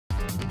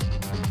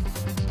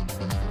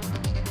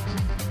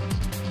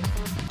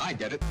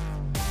get it.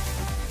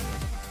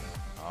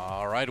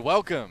 All right,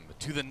 welcome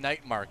to the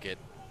night market,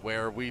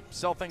 where we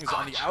sell things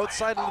on the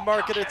outside of the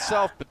market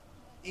itself, but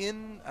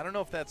I don't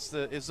know if that's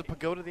is the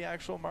pagoda the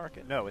actual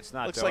market? No, it's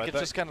not. Looks like it's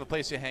just kind of the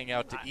place you hang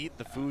out to eat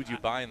the food you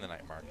buy in the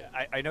night market.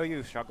 I know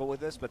you struggle with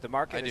this, but the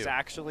market is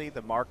actually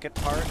the market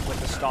part with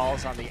the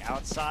stalls on the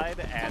outside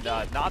and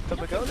not the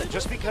pagoda,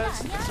 just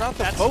because it's not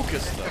the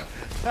focus,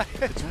 though.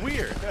 It's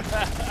weird.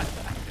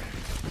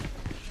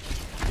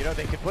 You know,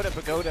 they could put a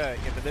pagoda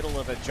in the middle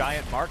of a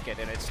giant market,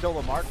 and it's still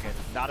a market,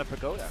 not a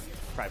pagoda,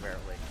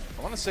 primarily.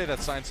 I want to say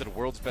that sign said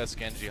world's best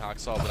Genji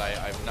Haksal, but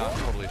I'm not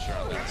totally sure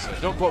on that, so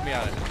don't quote me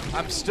on it.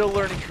 I'm still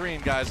learning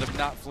Korean, guys. I'm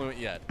not fluent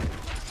yet.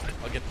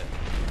 I'll get there.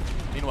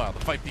 Meanwhile,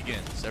 the fight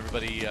begins.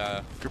 Everybody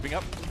grouping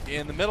up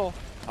in the middle.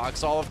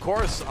 Haksal, of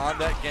course, on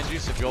that Genji.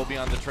 Sabiolbi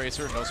on the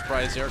Tracer. No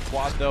surprise there.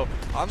 Quad, though,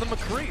 on the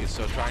McCree.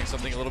 So trying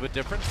something a little bit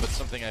different, but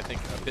something I think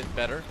a bit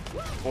better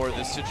for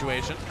this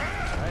situation. All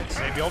right,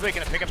 Sabiolbi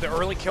going to pick up the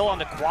early kill on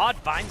the Quad.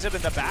 Finds him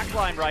in the back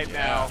line right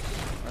now.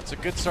 That's a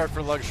good start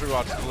for Luxury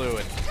Watch Blue.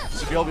 And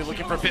Sabiolbi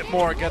looking for a bit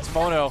more. Gets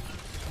Mono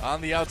on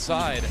the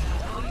outside.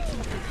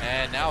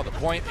 And now the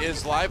point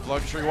is live.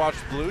 Luxury Watch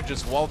Blue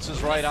just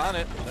waltzes right on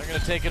it. They're going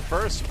to take it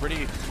first.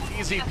 Pretty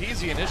easy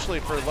peasy initially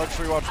for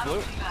Luxury Watch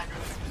Blue.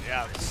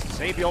 Yeah,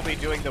 Sabiolbi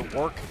doing the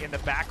work in the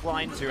back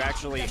line to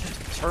actually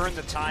turn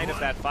the tide of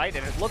that fight.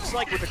 And it looks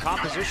like with the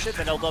composition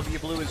that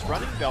LW Blue is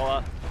running,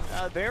 Bella,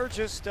 they're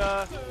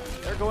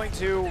going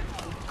to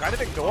kind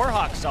of ignore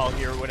Haksal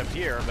here, it would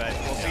appear, but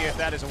we'll see if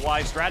that is a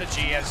wise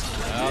strategy as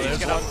he's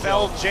going to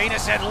fell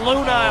Janus and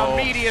Luna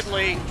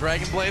immediately.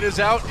 Dragon Blade is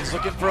out. He's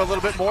looking for a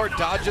little bit more.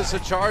 Dodges a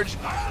charge.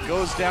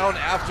 Goes down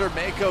after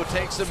Mako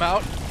takes him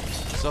out.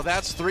 So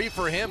that's 3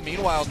 for him.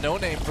 Meanwhile, No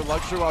Name for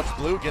Luxury Watch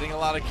Blue getting a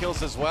lot of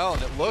kills as well,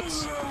 and it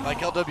looks like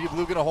LW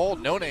Blue going to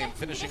hold. No Name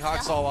finishing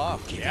Haksal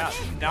off. Yeah,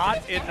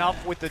 not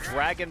enough with the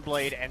Dragon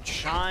Blade, and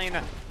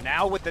Shine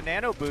now with the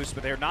Nano Boost,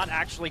 but they're not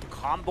actually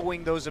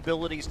comboing those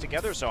abilities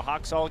together, so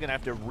Haksal going to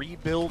have to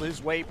rebuild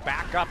his way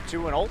back up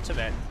to an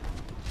ultimate.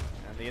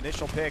 And the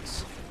initial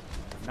picks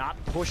not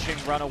pushing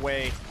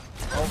Runaway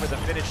over the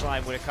finish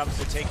line when it comes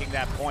to taking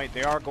that point.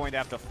 They are going to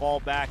have to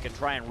fall back and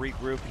try and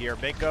regroup here.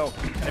 Mako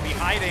going to be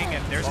hiding,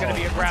 and there's going to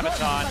be a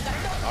Graviton.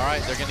 All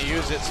right, they're going to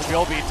use it.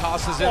 Sabiolbi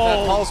tosses in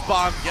that Pulse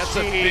Bomb, gets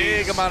a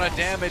big amount of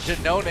damage,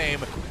 and No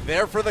Name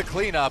there for the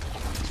cleanup.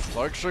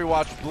 Luxury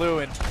Watch Blue,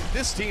 and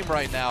this team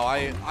right now,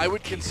 I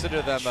would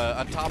consider them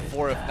a top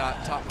 4, if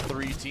not top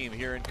 3 team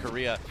here in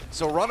Korea.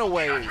 So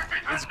Runaway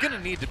is going to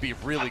need to be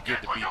really good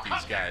to beat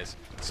these guys.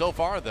 So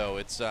far, though,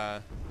 it's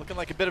looking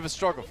like a bit of a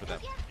struggle for them.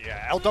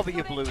 Yeah,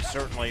 LW Blue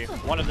certainly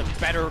one of the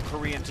better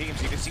Korean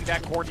teams. You can see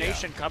that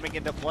coordination coming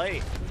into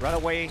play.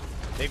 Runaway,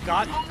 they've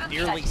got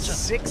nearly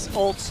 6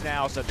 ults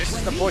now, so this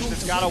is the push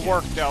that's got to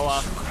work,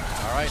 Noah.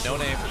 All right, No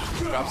Name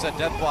drops that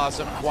Death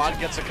Blossom. Quad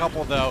gets a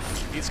couple, though.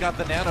 He's got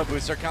the Nano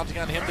Boost. They're counting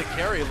on him to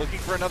carry, looking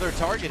for another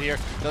target here.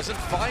 Doesn't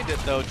find it,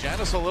 though.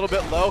 Janus a little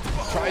bit low,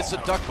 tries to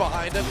duck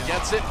behind him,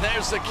 gets it.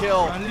 There's the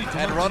kill,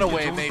 and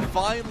Runaway may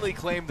finally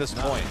claim this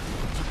point.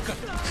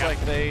 Looks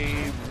like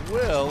they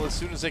will as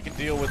soon as they can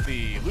deal with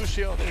the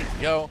Lucio. There you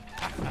go.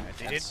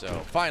 And so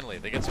finally,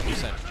 they get some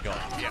percentage going.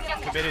 Yeah,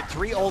 committed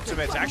 3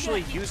 ultimates,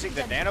 actually using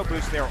the Nano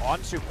Boost there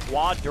onto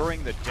Quad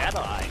during the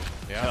Deadeye.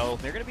 Yeah. So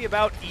they're going to be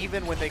about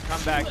even when they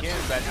come back in,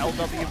 but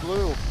LW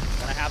Blue going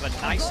to have a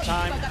nice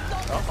time.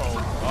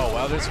 Oh,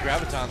 well, there's a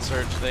Graviton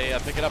Surge. They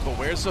pick it up, but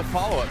where's the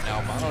follow-up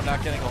now? Mono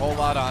not getting a whole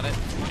lot on it.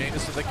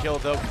 Janus with a kill,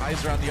 though.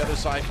 Kaiser on the other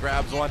side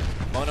grabs one.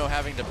 Mono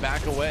having to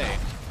back away.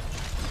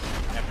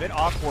 A bit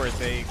awkward.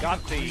 They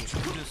got the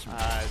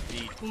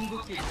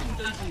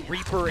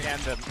Reaper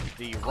and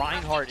the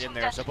Reinhardt in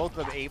there, so both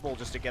of them able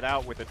just to get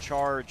out with the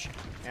charge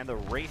and the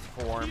Wraith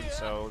form.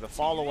 So the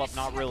follow-up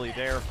not really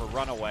there for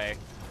Runaway,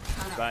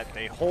 but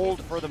they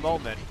hold for the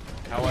moment.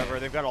 However,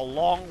 they've got a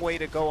long way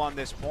to go on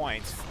this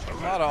point. A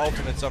lot of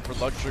ultimates up for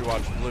Luxury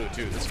Watch Blue,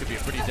 too. This could be a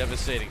pretty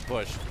devastating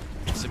push.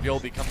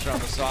 Sabiolbi comes around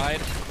the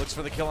side, looks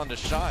for the kill onto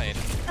Shine.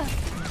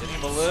 Hitting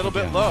him a little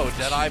bit low.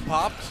 Deadeye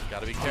popped.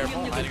 Got to be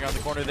careful. Hiding around the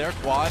corner there.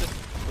 Quad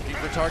looking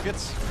for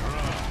targets.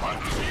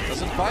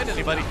 Doesn't find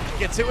anybody.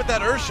 Gets hit with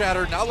that Earth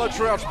Shatter. Now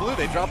Luxury Watch Blue.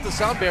 They drop the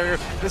sound barrier.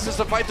 This is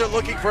the fight they're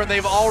looking for, and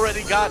they've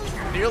already got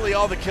nearly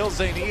all the kills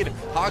they need.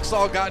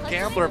 Haksal got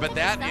Gambler, but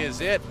that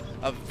is it.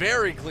 A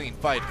very clean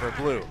fight for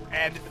Blue.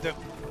 And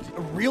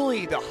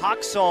really, the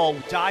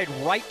Haksal died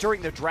right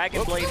during the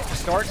Dragon Blade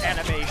start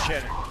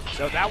animation.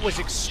 So that was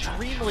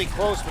extremely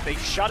close, but they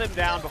shut him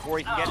down before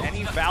he can get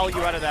any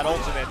value out of that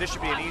ultimate. This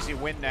should be an easy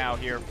win now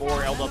here for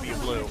LW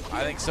Blue.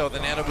 I think so. The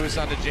Nano Boost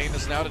onto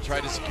Janus now to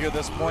try to secure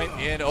this point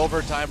in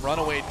overtime.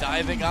 Runaway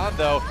diving on,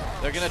 though.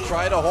 They're going to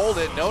try to hold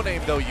it. No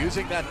Name, though,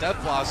 using that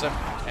Death Blossom,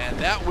 and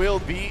that will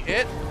be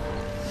it.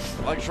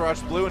 Luxury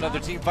Watch Blue, another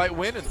team fight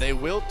win, and they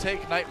will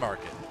take Night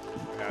Market.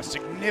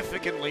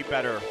 Significantly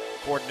better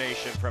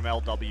coordination from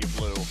LW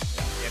Blue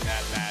in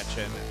that match,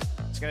 and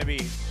it's going to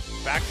be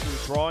back to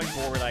the drawing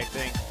board, I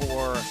think,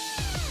 for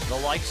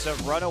the likes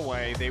of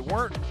Runaway. They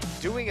weren't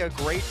doing a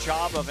great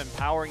job of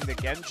empowering the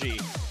Genji.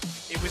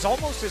 It was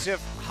almost as if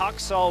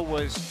Haksal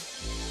was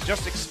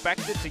just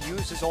expected to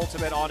use his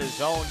ultimate on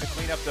his own to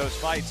clean up those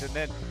fights, and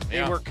then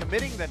they were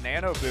committing the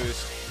nano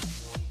boost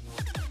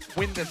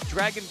when the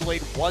Dragon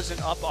Blade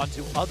wasn't up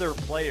onto other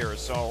players.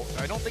 So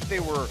I don't think they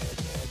were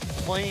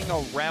playing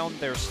around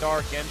their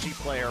star Genji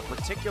player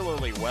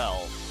particularly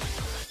well.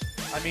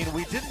 I mean,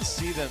 we didn't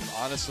see them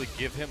honestly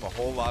give him a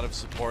whole lot of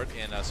support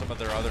in some of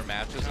their other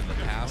matches in the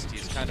past.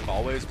 He's kind of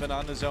always been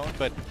on his own,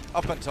 but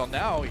up until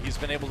now, he's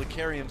been able to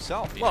carry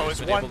himself. Well,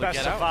 it's one best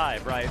of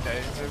 5, right?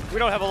 We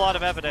don't have a lot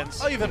of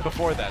evidence. Oh, even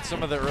before that,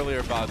 some of the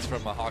earlier bots from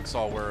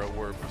Hawksall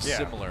were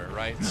similar,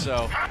 right?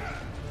 So,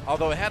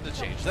 although it had to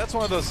change. That's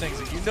one of those things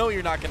that you know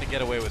you're not going to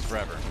get away with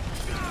forever.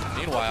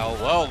 Meanwhile,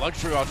 well,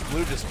 Luxury Watch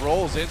Blue just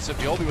rolls in.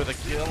 Saviolbi with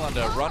a kill on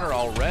the runner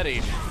already.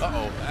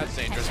 Uh-oh, that's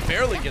dangerous.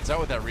 Barely gets out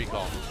with that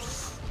recall.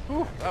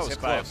 Whew, that was hit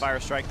close. by a fire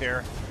strike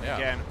there. Yeah.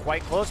 Again,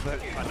 quite close,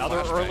 but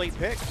another early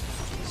pick.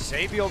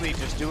 Saviolbi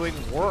just doing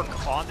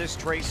work on this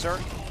Tracer.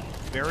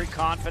 Very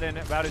confident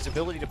about his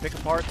ability to pick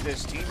apart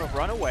this team of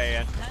Runaway,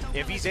 and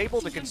if he's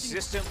able to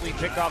consistently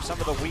pick off some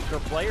of the weaker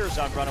players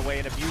on Runaway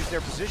and abuse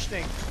their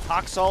positioning,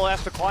 Hawksall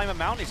has to climb a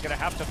mountain. He's going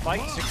to have to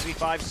fight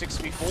 6v5,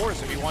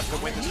 6v4s if he wants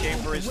to win this game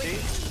for his team.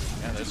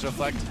 And this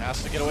Reflect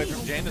has to get away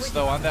from Janus,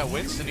 though, on that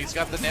Winston. He's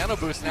got the nano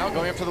boost now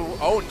going after the...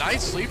 Oh,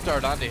 nice sleep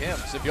dart onto him.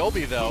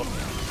 Saviolbi, though,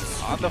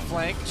 on the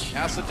flank,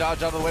 has to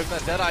dodge out of the way from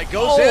that Deadeye.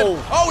 Goes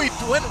in. Oh,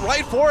 he went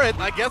right for it.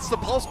 And I guess the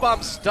Pulse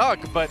Bomb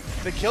stuck, but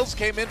the kills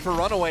came in for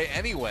Runaway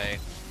anyway.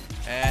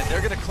 And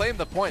they're going to claim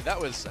the point.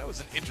 That was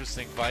an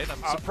interesting fight.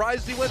 I'm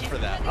surprised he went for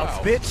that. Wow.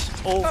 A bit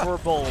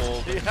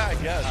overbold. Yeah, I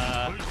guess.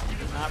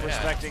 Not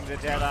respecting the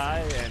Deadeye,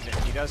 and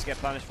he does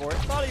get punished for it.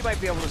 Thought he might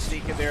be able to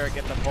sneak in there and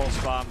get the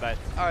Pulse Bomb, but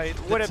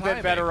would have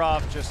been better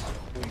off just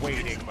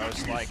waiting,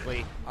 most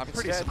likely. I'm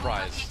pretty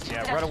surprised.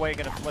 Yeah, Runaway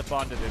going to flip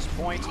onto this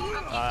point.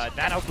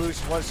 Nano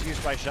Boost was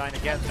used by Shine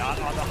again, not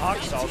on the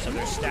Hawksall, so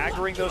they're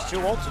staggering those two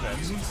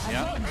ultimates.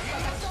 Yeah.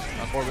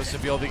 On board with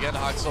Saviolbi again.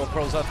 Hawksall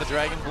pros out the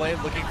Dragon Blade,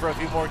 looking for a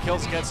few more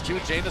kills. Gets 2.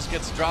 Janus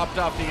gets dropped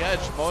off the edge.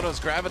 Mono's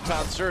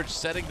Graviton Surge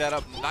setting that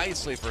up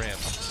nicely for him.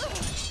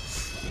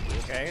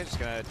 Okay, just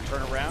going to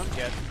turn around,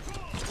 get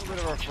a little bit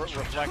of a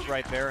reflect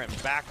right there,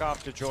 and back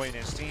off to join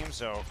his team.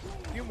 So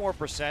a few more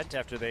percent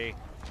after they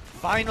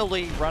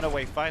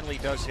Runaway finally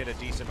does hit a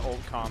decent ult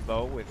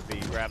combo with the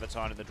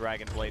Graviton and the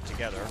Dragon Blade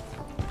together.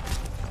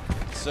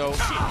 So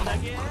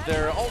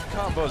their ult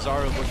combos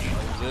are looking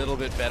a little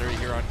bit better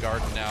here on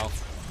Garden now.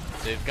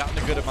 They've gotten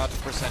a good amount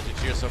of percentage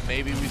here, so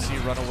maybe we see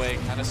Runaway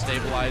kind of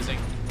stabilizing.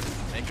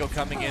 Enko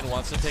coming in,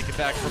 wants to take it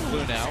back from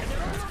Blue now.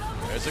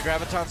 There's the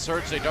Graviton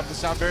Surge. They dump the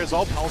Sound Barriers.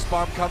 All Pulse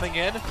Bomb coming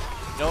in.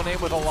 No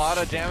Name with a lot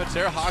of damage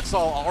there.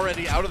 Hawksall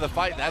already out of the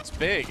fight. That's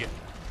big.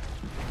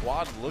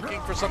 Quad looking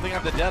for something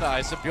on the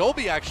Deadeye.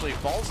 Saviolbi actually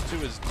falls to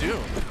his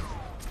doom.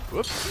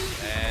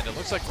 Whoops. And it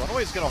looks like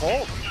Runaway's going to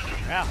hold.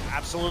 Yeah,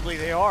 absolutely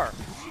they are.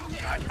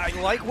 I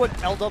like what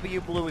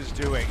LW Blue is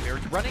doing. They're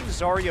running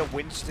Zarya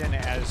Winston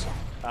as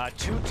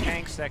 2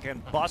 tanks that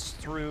can bust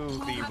through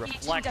the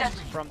reflect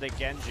from the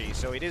Genji,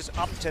 so it is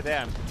up to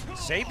them.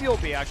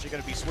 Saviolbi actually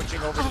going to be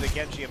switching over to the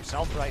Genji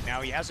himself right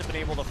now. He hasn't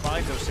been able to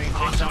find those same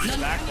things on the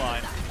back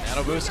line.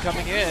 Nano Boost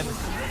coming in,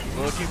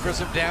 looking for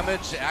some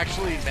damage.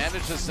 Actually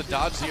manages to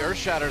dodge the Earth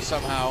Shatter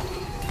somehow.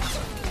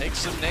 Takes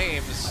some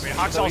names. I mean,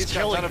 Hawksall's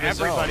killing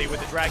everybody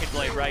with the Dragon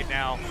Blade right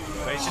now,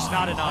 but it's just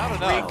not enough.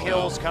 3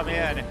 kills come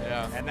in,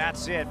 and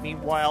that's it.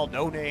 Meanwhile,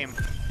 No Name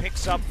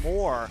picks up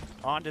more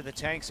onto the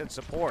tanks and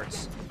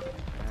supports.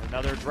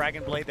 Another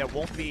Dragon Blade that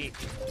won't be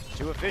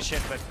too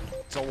efficient, but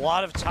it's a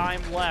lot of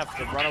time left,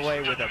 and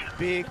Runaway with a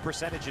big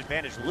percentage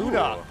advantage.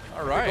 Luda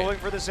going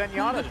for the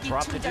Zenyatta to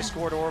drop the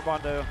Discord Orb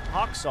onto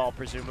Hawksall,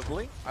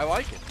 presumably. I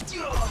like it.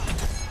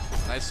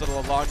 Nice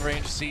little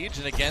long-range siege,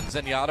 and again,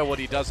 Zenyatta, what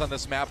he does on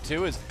this map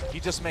too is he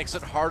just makes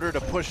it harder to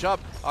push up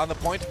on the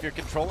point if you're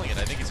controlling it.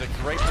 I think he's a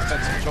great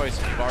defensive choice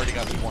if you've already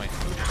got the point.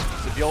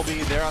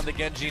 Saviolbi there on the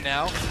Genji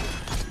now.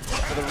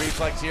 For the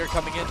reflex here,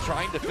 coming in,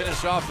 trying to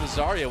finish off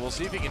the Zarya. We'll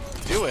see if he can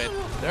do it.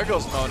 There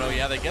goes Mono.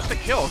 Yeah, they get the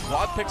kill.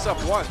 Quad picks up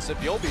 1.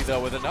 Saviolbi,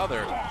 though, with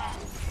another.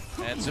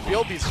 And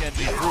Saviolbi's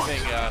Genji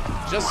proving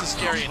just as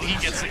scary, and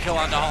he gets the kill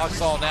on the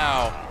Hawksall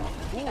now.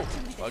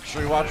 Ooh.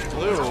 Luxury Watch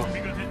Blue.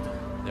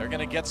 They're going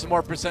to get some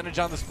more percentage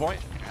on this point.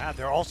 Yeah,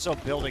 they're also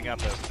building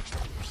up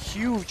a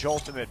huge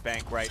ultimate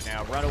bank right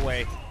now.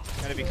 Runaway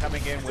going to be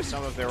coming in with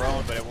some of their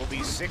own, but it will be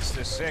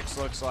 6-6,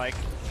 looks like.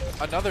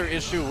 Another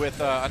issue with,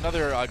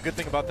 another good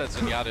thing about that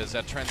Zenyatta is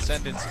that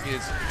Transcendence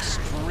is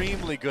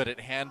extremely good at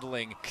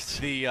handling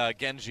the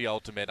Genji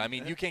ultimate. I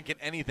mean, you can't get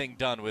anything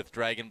done with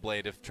Dragon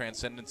Blade if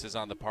Transcendence is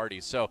on the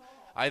party. So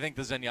I think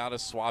the Zenyatta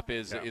swap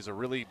is a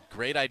really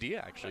great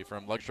idea, actually,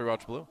 from Luxury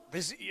Watch Blue. I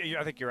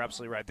think you're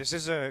absolutely right. This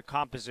is a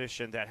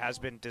composition that has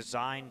been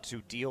designed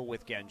to deal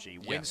with Genji.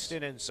 Yes.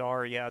 Winston and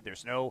Zarya,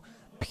 there's no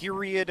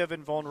period of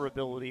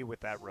invulnerability with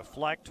that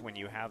reflect when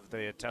you have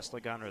the Tesla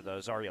gun or the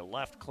Zarya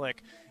left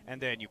click, and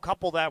then you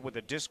couple that with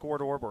the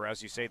Discord Orb, or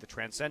as you say, the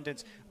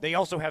Transcendence. They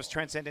also have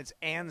Transcendence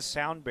and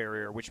Sound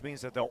Barrier, which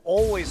means that they'll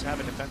always have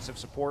a defensive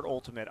support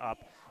ultimate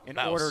up in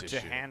order to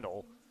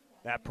handle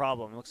that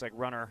problem. It looks like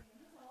Runner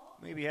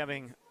maybe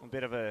having a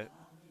bit of a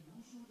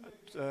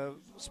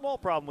small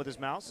problem with his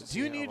mouse. Do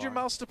you need your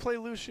mouse to play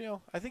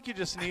Lucio? I think you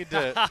just need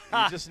to. Press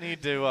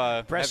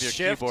have your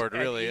shift keyboard.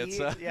 and Really, E, it's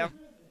yeah.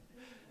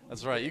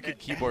 that's right. You could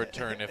keyboard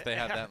turn if they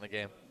had that in the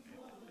game.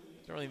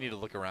 Don't really need to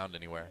look around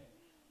anywhere.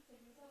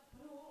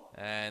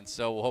 And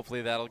so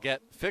hopefully that'll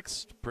get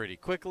fixed pretty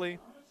quickly.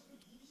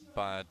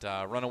 But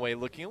Runaway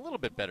looking a little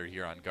bit better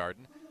here on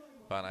Garden.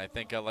 But I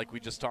think, like we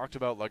just talked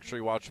about,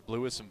 Luxury Watch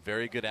Blue has some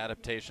very good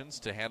adaptations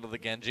to handle the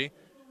Genji.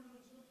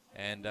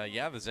 And,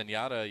 yeah, the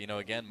Zenyatta, you know,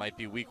 again, might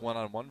be weak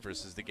one-on-one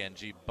versus the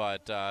Genji.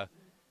 But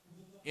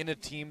in a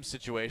team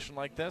situation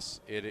like this,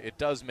 it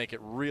does make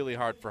it really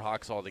hard for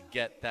Hoxall to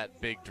get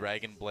that big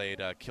Dragon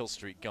Blade kill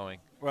streak going.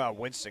 Well,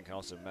 Winston can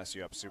also mess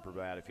you up super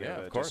bad if you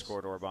have a course.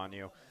 Discord orb on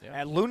you. Yeah.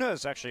 And Luna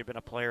has actually been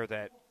a player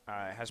that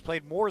has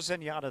played more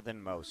Zenyatta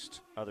than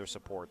most other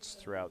supports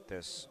throughout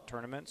this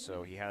tournament.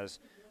 So he has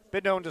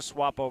been known to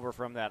swap over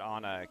from that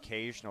Ana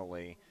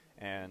occasionally.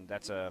 And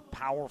that's a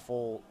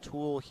powerful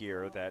tool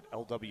here that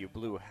LW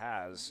Blue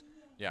has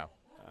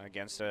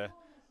against a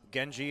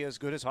Genji as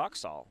good as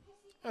Hoxall.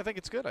 I think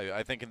it's good.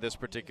 I think in this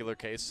particular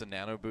case, the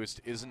Nano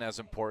Boost isn't as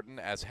important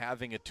as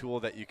having a tool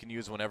that you can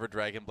use whenever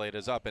Dragon Blade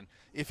is up. And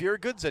if you're a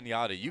good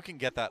Zenyatta, you can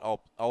get that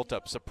ult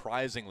up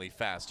surprisingly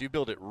fast. You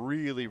build it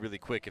really, really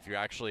quick if you're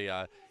actually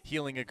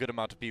healing a good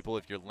amount of people,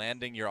 if you're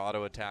landing your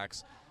auto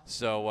attacks.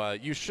 So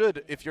you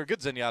should, if you're a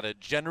good Zenyatta,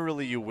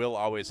 generally you will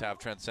always have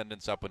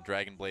Transcendence up when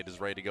Dragon Blade is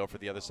ready to go for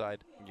the other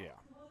side. Yeah.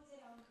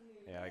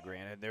 Yeah, I agree.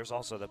 And there's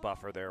also the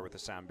buffer there with the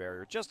sound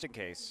barrier, just in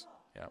case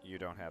you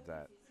don't have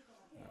that.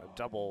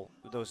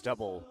 Those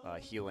double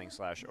healing /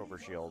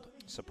 overshield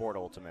support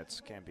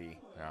ultimates can be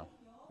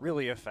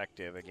really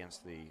effective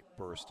against the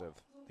burst of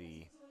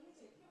the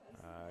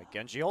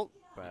Genji ult.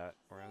 But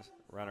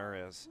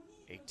Runner is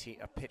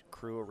a pit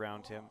crew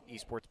around him,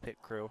 Esports pit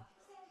crew.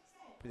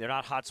 They're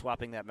not hot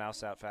swapping that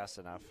mouse out fast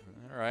enough.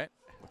 All right.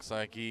 Looks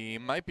like he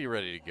might be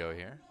ready to go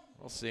here.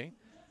 We'll see.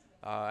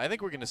 I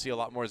think we're going to see a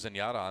lot more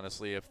Zenyatta,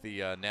 honestly, if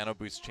the Nano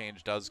Boost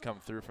change does come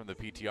through from the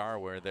PTR,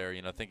 where they're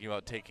thinking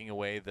about taking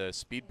away the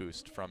speed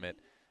boost from it.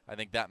 I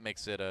think that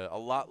makes it a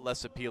lot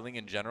less appealing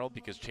in general,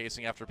 because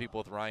chasing after people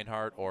with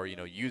Reinhardt or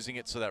using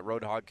it so that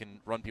Roadhog can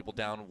run people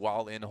down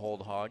while in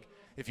Hold Hog,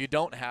 if you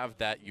don't have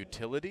that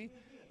utility,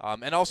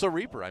 and also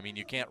Reaper, I mean,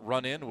 you can't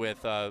run in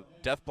with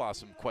Death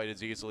Blossom quite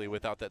as easily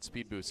without that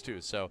speed boost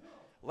too. So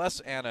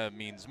less Ana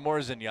means more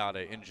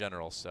Zenyatta in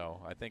general.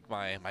 So I think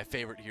my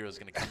favorite hero is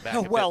going to come back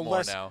a bit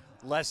more now.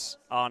 Less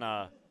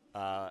Ana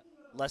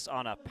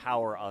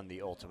power on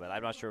the ultimate.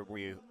 I'm not sure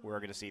we're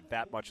going to see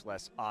that much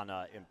less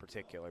Ana in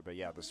particular, but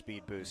yeah, the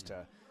speed boost.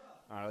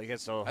 I think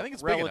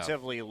it's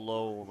relatively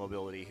low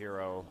mobility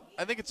hero.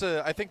 I think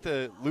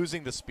the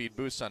losing the speed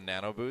boost on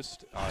Nano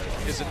Boost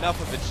is enough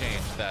of a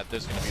change that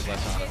there's going to be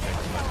less Ana pick.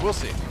 But we'll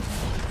see.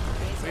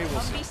 We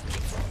will see.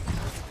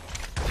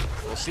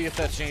 We'll see if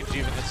that change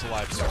even hits the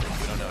live server.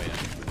 We don't know yet.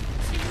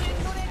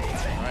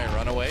 All right,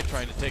 Runaway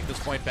trying to take this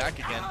point back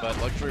again, but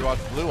Luxury Watch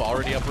Blue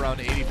already up around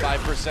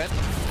 85%.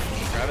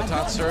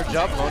 Graviton Surge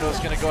up. Mono's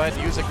going to go ahead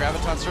and use it.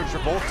 Graviton Surge for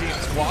both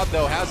teams. Quad,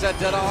 though, has that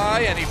dead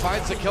eye, and he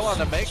finds the kill on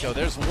Nameko.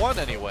 There's one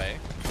anyway.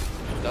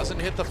 Doesn't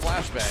hit the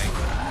flashbang.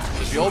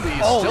 Zibiobi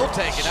still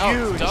taken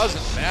out.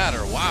 Doesn't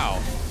matter.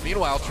 Wow.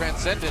 Meanwhile,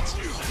 Transcendence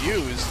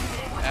used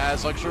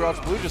as Luxury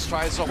Watch Blue just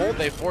tries to hold.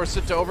 They force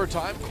it to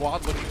overtime.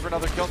 Quad looking for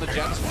another kill on the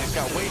Jensen. He's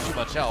got way too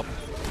much help.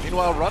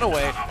 Meanwhile,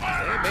 Runaway,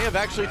 they may have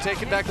actually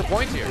taken back the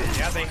point here.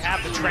 Yeah, they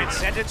have. The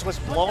Transcendence was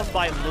blown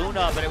by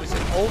Luna, but it was an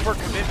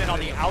overcommitment on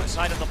the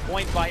outside of the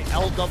point by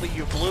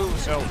LW Blue,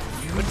 so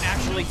you couldn't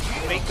actually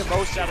make the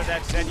most out of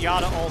that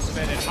Zenyatta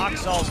ultimate, and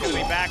Hoxall's going to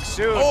be back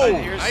soon. Oh,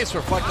 nice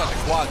reflect on the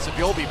quad.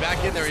 Sabiobi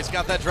back in there. He's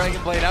got that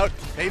Dragon Blade out.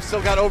 They've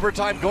still got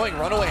overtime going.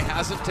 Runaway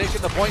hasn't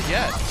taken the point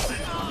yet.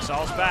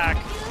 Hoxall's back.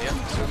 Yep,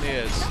 certainly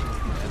is.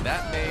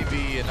 That may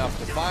be enough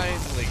to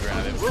finally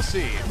grab it. We'll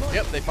see.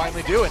 Yep, they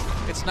finally do it.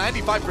 It's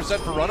 95%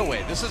 for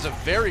Runaway. This is a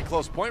very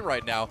close point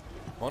right now.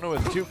 Mono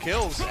with 2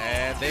 kills,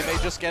 and they may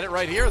just get it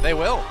right here. They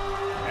will.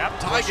 Yep,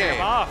 tie game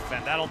off,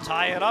 and that'll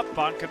tie it up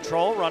on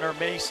control. Runner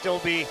may still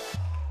be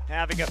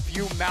having a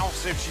few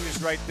mouse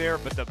issues right there,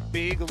 but the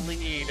big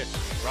lead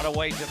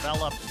Runaway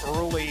developed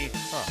early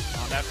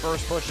on that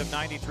first push of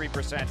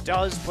 93%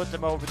 does put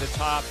them over the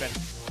top, and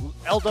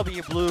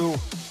LW Blue,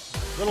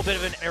 a little bit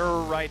of an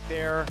error right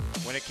there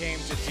when it came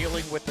to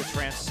dealing with the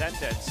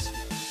Transcendence.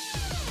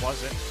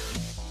 Wasn't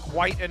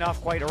quite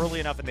early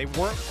enough, and they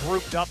weren't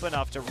grouped up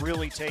enough to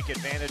really take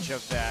advantage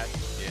of that.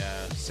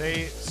 Yeah.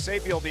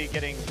 Sabiobi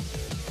getting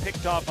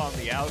picked off on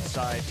the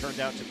outside turned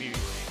out to be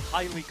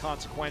highly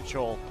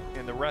consequential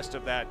in the rest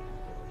of that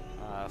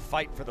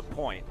fight for the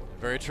point.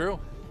 Very true.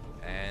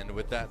 And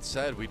with that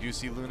said, we do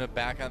see Luna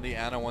back on the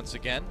Ana once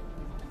again.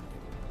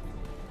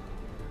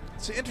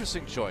 It's an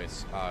interesting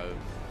choice,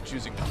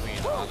 choosing between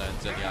Ana and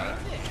Zenyatta.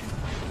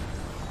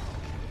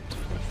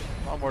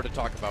 A lot more to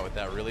talk about with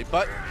that, really,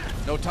 but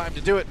no time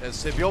to do it as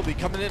Sabiobi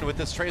coming in with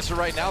this Tracer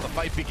right now. The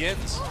fight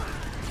begins.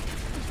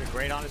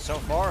 great on it so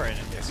far, and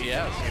yes, he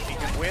has. If he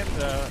can win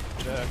the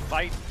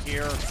fight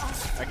here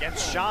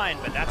against Shine,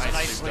 but that's a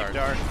nice sleep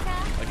dart.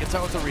 Like, gets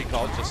out with a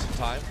recall just in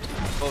time.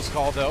 Close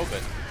call though,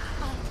 but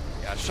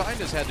yeah, Shine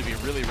has had to be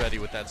really ready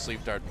with that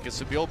sleep dart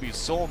because Sabiolbe's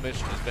sole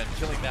mission has been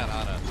killing that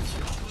Ana.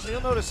 So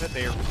you'll notice that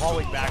they're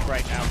falling back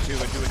right now too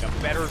and doing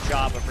a better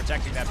job of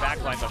protecting that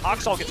backline, but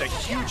Hoxall gets a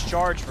huge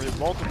charge for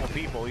multiple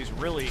people. He's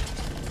really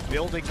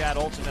building that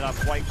ultimate up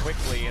quite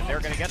quickly, and they're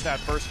going to get that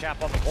first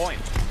cap on the point.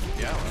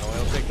 Yeah, Runaway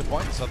will take the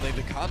point. Suddenly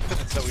the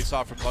confidence that we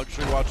saw from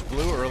Luxury Watch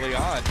Blue early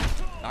on,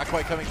 not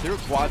quite coming through.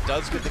 Quad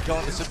does get the kill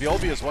on the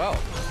Sabiolbe as well.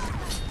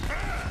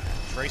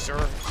 Tracer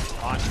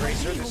on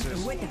Tracer. This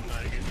is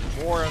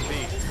more of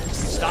the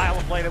style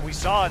of play that we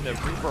saw in the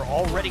Reaper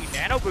already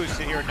nano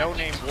boosted here. No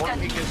Name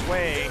working his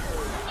way.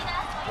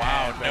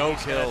 Wow, no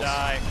kills.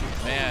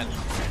 Man,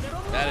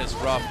 that is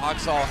rough.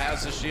 Hoxall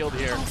has the shield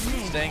here,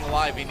 staying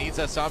alive. He needs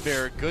that sound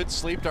barrier. Good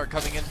sleep dart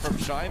coming in from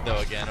Shine though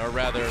again, or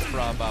rather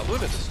from Luna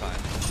this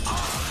time.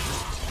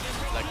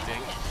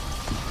 Reflecting.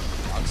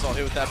 Hoxall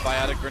hit with that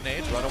biotic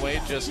grenade. Runaway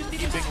just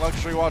keeping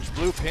Luxury Watch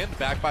Blue pinned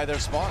back by their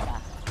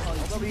spawn.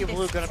 LW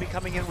Blue going to be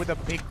coming in with a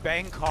big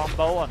bang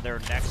combo on their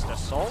next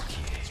assault.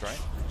 That's right.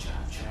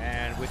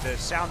 And with the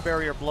sound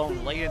barrier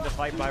blown late in the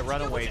fight by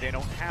Runaway, they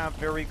don't have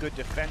very good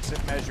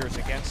defensive measures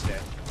against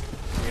it.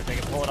 See if they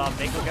can pull it off.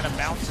 Mako going to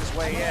bounce his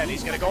way in.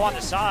 He's going to go on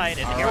the side,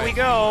 and here we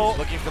go.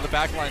 Looking for the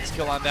backline's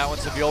kill on that one.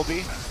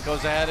 Sabiolbe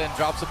goes ahead and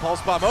drops a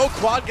pulse bomb. Oh,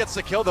 Quad gets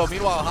the kill though.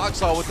 Meanwhile,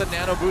 Hoxall with the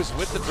nano boost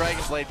with the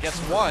Dragon Blade gets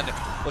one.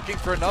 Looking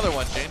for another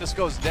one. Janus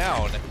goes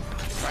down.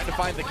 Trying to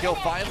find the kill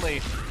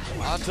finally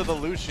onto the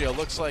Lucio.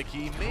 Looks like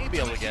he may be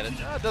able to get it.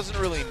 Doesn't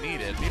really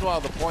need it.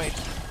 Meanwhile, the point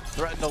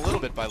threatened a little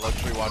bit by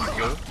Luxury Watch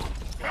Blue.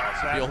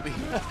 Sabiolbe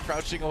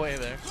crouching away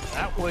there.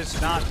 That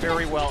was not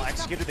very well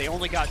executed. They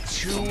only got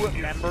 2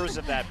 members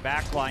of that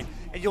backline.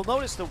 And you'll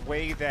notice the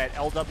way that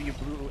LW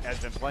Blue has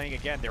been playing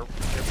again. They're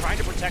trying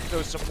to protect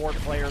those support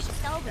players.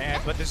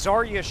 But the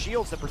Zarya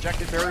shields, the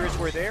projected barriers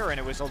were there, and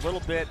it was a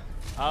little bit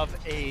of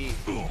a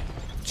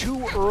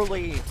too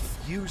early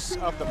use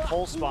of the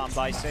pulse bomb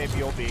by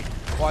Sabiolbe.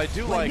 Well, I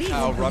do like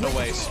how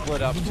Runaway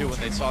split up too when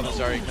they saw the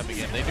Zarya coming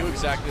in. They knew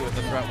exactly what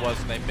the threat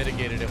was, and they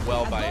mitigated it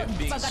well by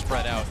being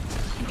spread out.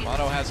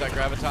 Mono has that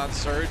Graviton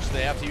Surge.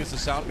 They have to use the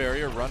sound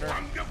barrier.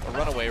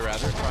 Runaway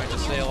rather, trying to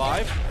stay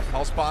alive.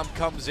 Pulse Bomb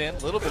comes in, a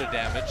little bit of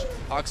damage.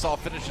 Hoxall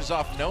finishes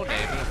off No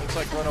Name, and it looks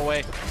like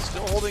Runaway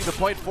still holding the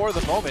point for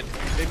the moment.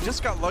 They've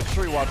just got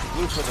Luxury Watch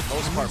Blue for the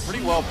most part,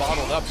 pretty well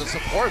bottled up. The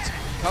supports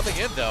coming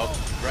in though.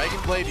 Dragon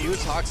Blade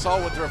used.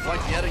 Hoxall with the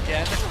reflect yet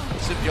again.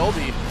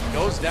 Sabiolbe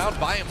goes down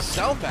by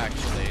himself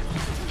actually.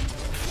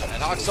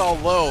 And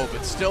Hoxall low,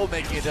 but still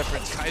making a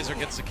difference. Kaiser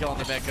gets the kill on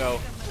the Meko.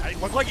 It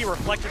looked like he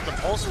reflected the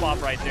pulse bomb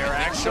right there,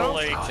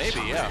 actually.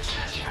 Maybe, yeah.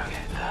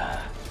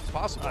 It's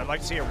possible. I'd like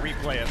to see a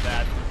replay of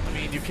that. I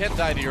mean, you can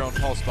die to your own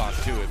pulse bomb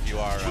too if you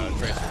are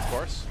Tracer, of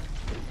course.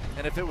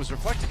 And if it was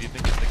reflected, you'd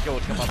think that the kill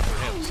would come up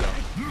for him,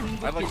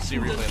 so I'd like to see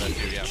a replay of that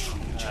too,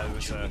 yeah. It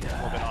was a little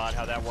bit odd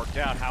how that worked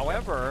out.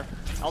 However,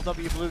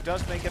 LW Blue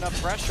does make enough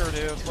pressure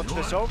to flip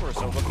this over,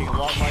 so looking a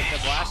lot like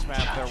the last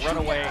map, the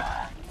Runaway,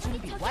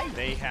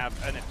 they have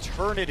an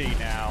eternity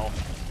now.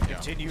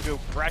 Continue to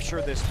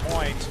pressure this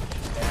point,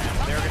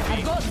 and they're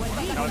going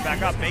to be coming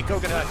back up. Mako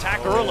going to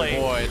attack early.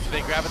 Oh boy, it's a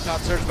big Graviton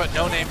Surge, but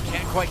No Name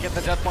can't quite get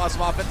the Death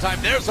Blossom off in time.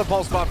 There's a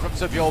Pulse Bomb from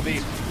Sabiolbe.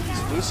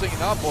 He's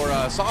loosening up or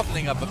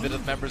softening up a bit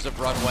of members of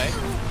Runaway.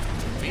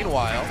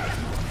 Meanwhile,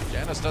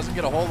 Janus doesn't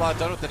get a whole lot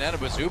done with the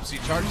Nanoboost. Oops, he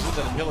charges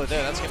into the pillar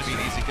there. That's going to be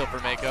an easy kill for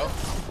Mako.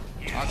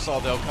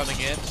 Hoxall though coming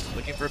in,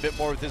 looking for a bit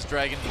more with his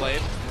Dragon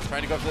Blade.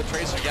 Trying to go for the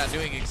Tracer, yeah,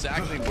 doing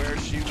exactly where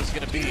she was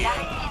going to be.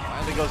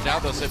 Finally goes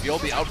down though,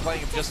 Sabiolbe outplaying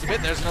him just a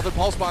bit. There's another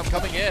Pulse Bomb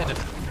coming in.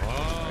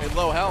 Very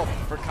low health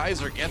for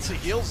Kaiser. Gets the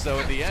heals though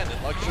in the end.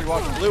 And Luxury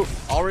Watch Blue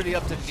already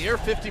up to near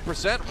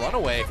 50%.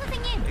 Runaway,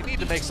 they need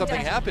to make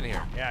something happen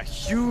here. Yeah,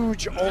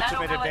 huge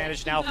ultimate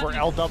advantage now for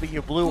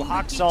LW Blue.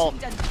 Hoxall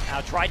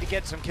tried to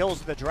get some kills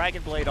with the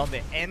Dragon Blade on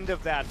the end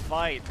of that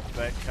fight,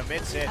 but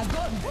commits it.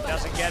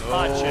 Doesn't get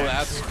much. Oh,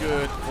 that's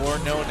good for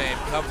No Name.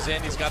 Comes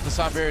in, he's got the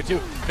sound barrier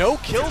too. No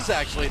kills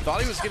actually.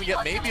 Thought he was going to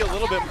get maybe a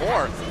little bit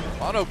more.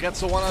 Mono gets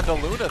the one onto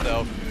Luna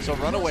though. So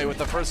Runaway with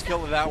the first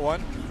kill of that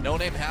one. No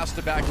Name has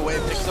to back away,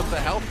 picks up the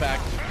health back,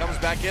 comes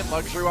back in.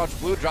 Luxury Watch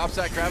Blue drops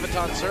that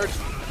Graviton Surge.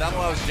 And that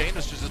allows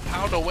Janus to just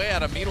pound away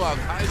at him. Meanwhile,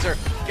 Kaiser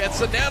gets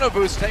the nano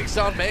boost, takes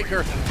down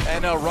Maker,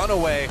 and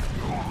Runaway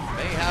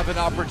may have an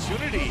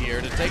opportunity here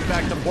to take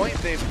back the point.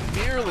 They've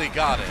nearly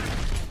got it.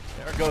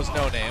 There goes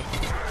No Name.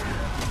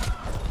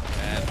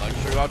 And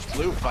Luxury Watch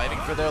Blue fighting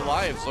for their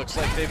lives. Looks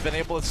like they've been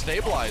able to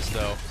stabilize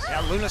though. Yeah,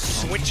 Luna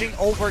switching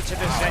over to the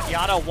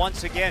Zenyatta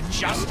once again,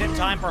 just in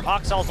time for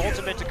Hoxall's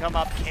ultimate to come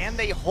up. Can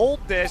they hold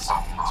this?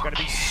 It's going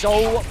to be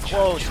so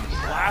close.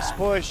 Last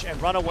push,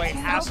 and Runaway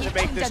has to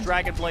make this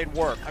Dragon Blade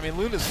work. I mean,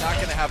 Luna's not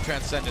going to have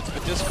Transcendence,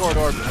 but Discord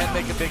Orb can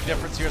make a big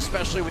difference here,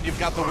 especially when you've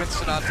got the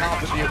Winston on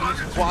top of you.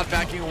 Quad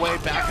backing away,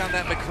 back on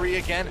that McCree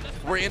again.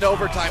 We're into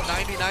overtime,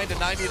 99 to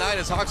 99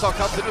 as Hoxall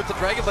comes in with the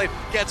Dragon Blade.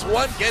 Gets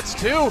one, gets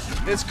two.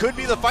 This could be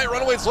be the fight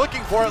Runaway's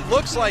looking for. It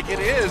looks like it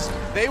is.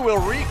 They will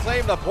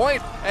reclaim the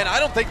point, and I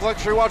don't think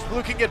Luxury Watch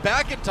Blue can get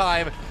back in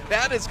time.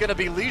 That is going to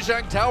be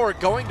Lijiang Tower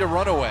going to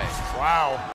Runaway. Wow.